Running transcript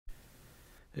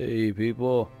Hey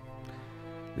people,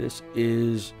 this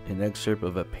is an excerpt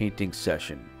of a painting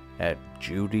session at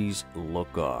Judy's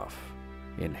Look-Off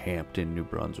in Hampton, New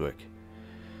Brunswick.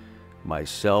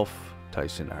 Myself,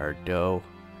 Tyson Paints,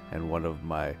 and one of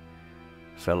my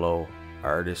fellow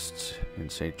artists in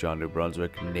St. John, New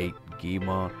Brunswick, Nate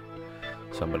Guimond,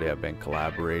 somebody I've been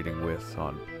collaborating with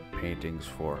on paintings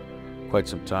for quite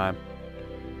some time.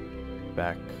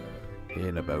 Back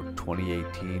in about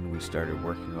 2018, we started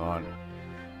working on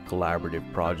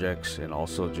collaborative projects and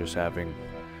also just having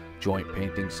joint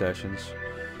painting sessions.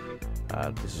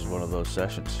 This is one of those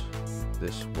sessions.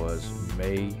 This was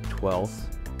May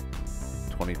 12th,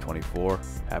 2024.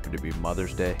 Happened to be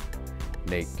Mother's Day.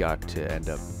 Nate got to end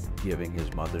up giving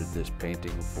his mother this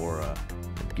painting for a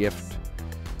gift.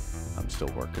 I'm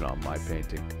still working on my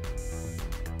painting,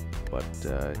 but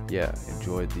yeah,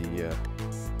 enjoyed the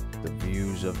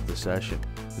views of the session.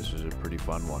 This was a pretty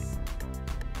fun one.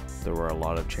 There were a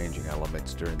lot of changing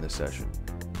elements during the session.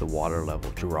 The water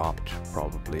level dropped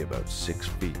probably about 6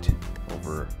 feet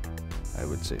over, I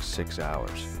would say, 6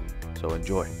 hours. So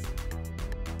enjoy.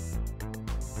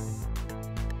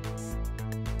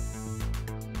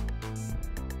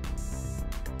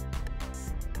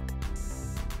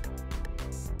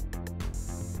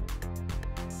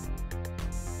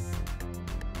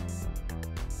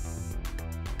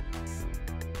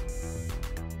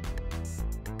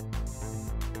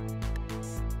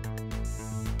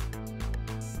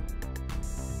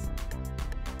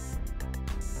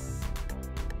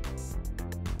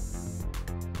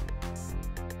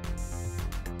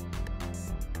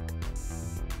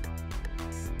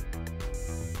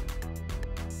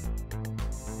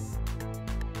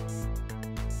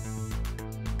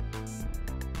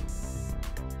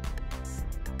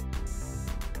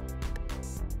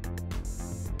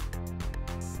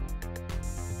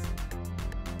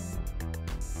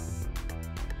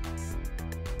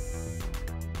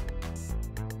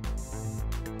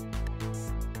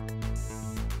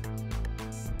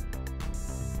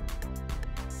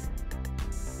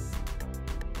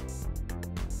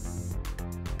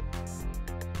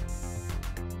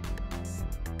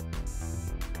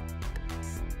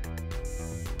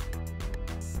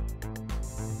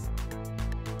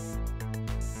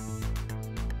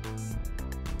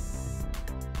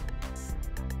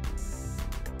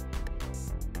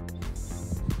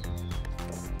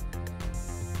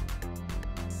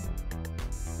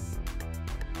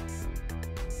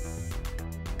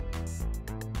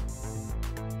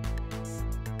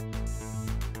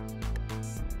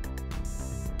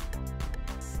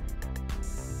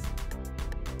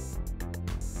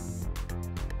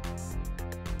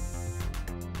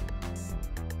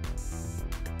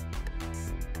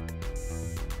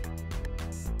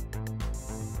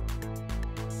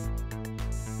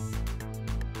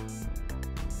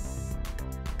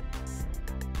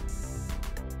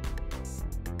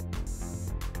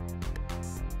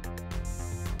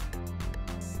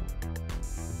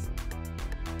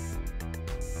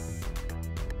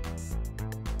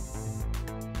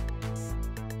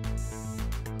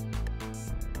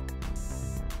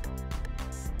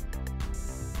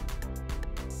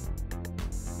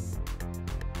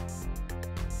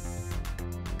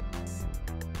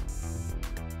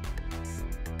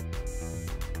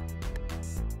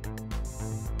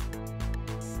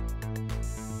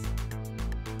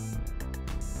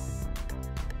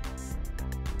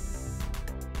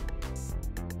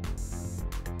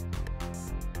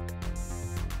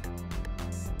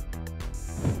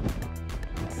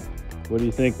 What do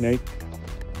you think, Nate?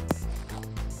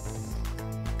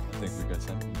 I think we got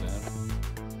something down.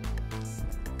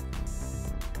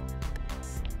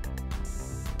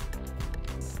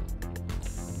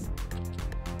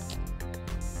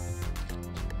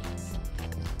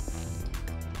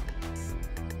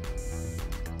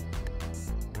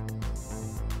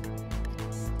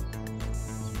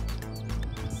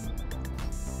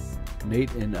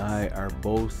 Nate and I are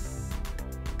both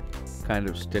kind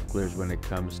of sticklers when it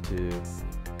comes to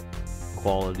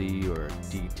quality or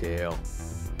detail,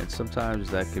 and sometimes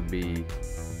that can be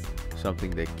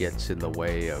something that gets in the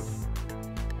way of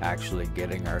actually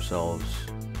getting ourselves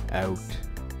out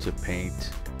to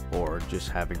paint or just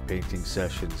having painting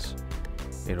sessions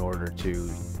in order to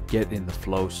get in the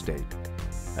flow state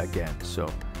again.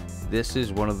 So this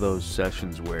is one of those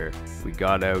sessions where we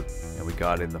got out and we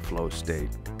got in the flow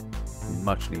state.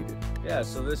 Much needed. Yeah,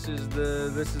 so this is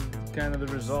kind of the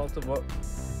result of what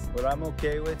I'm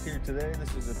okay with here today.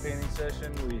 This was a painting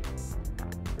session. We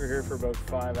were here for about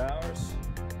 5 hours.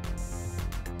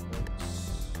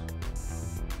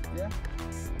 Yeah,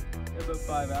 about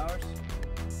 5 hours.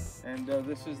 And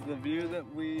this is the view that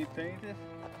we painted.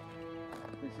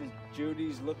 This is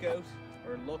Judy's lookout,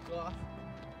 or look-off,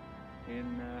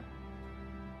 in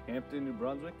Hampton, New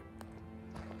Brunswick,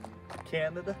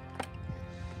 Canada.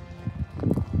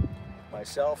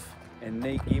 Myself and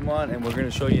Nate Guimond, and we're going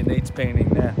to show you Nate's painting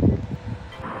now.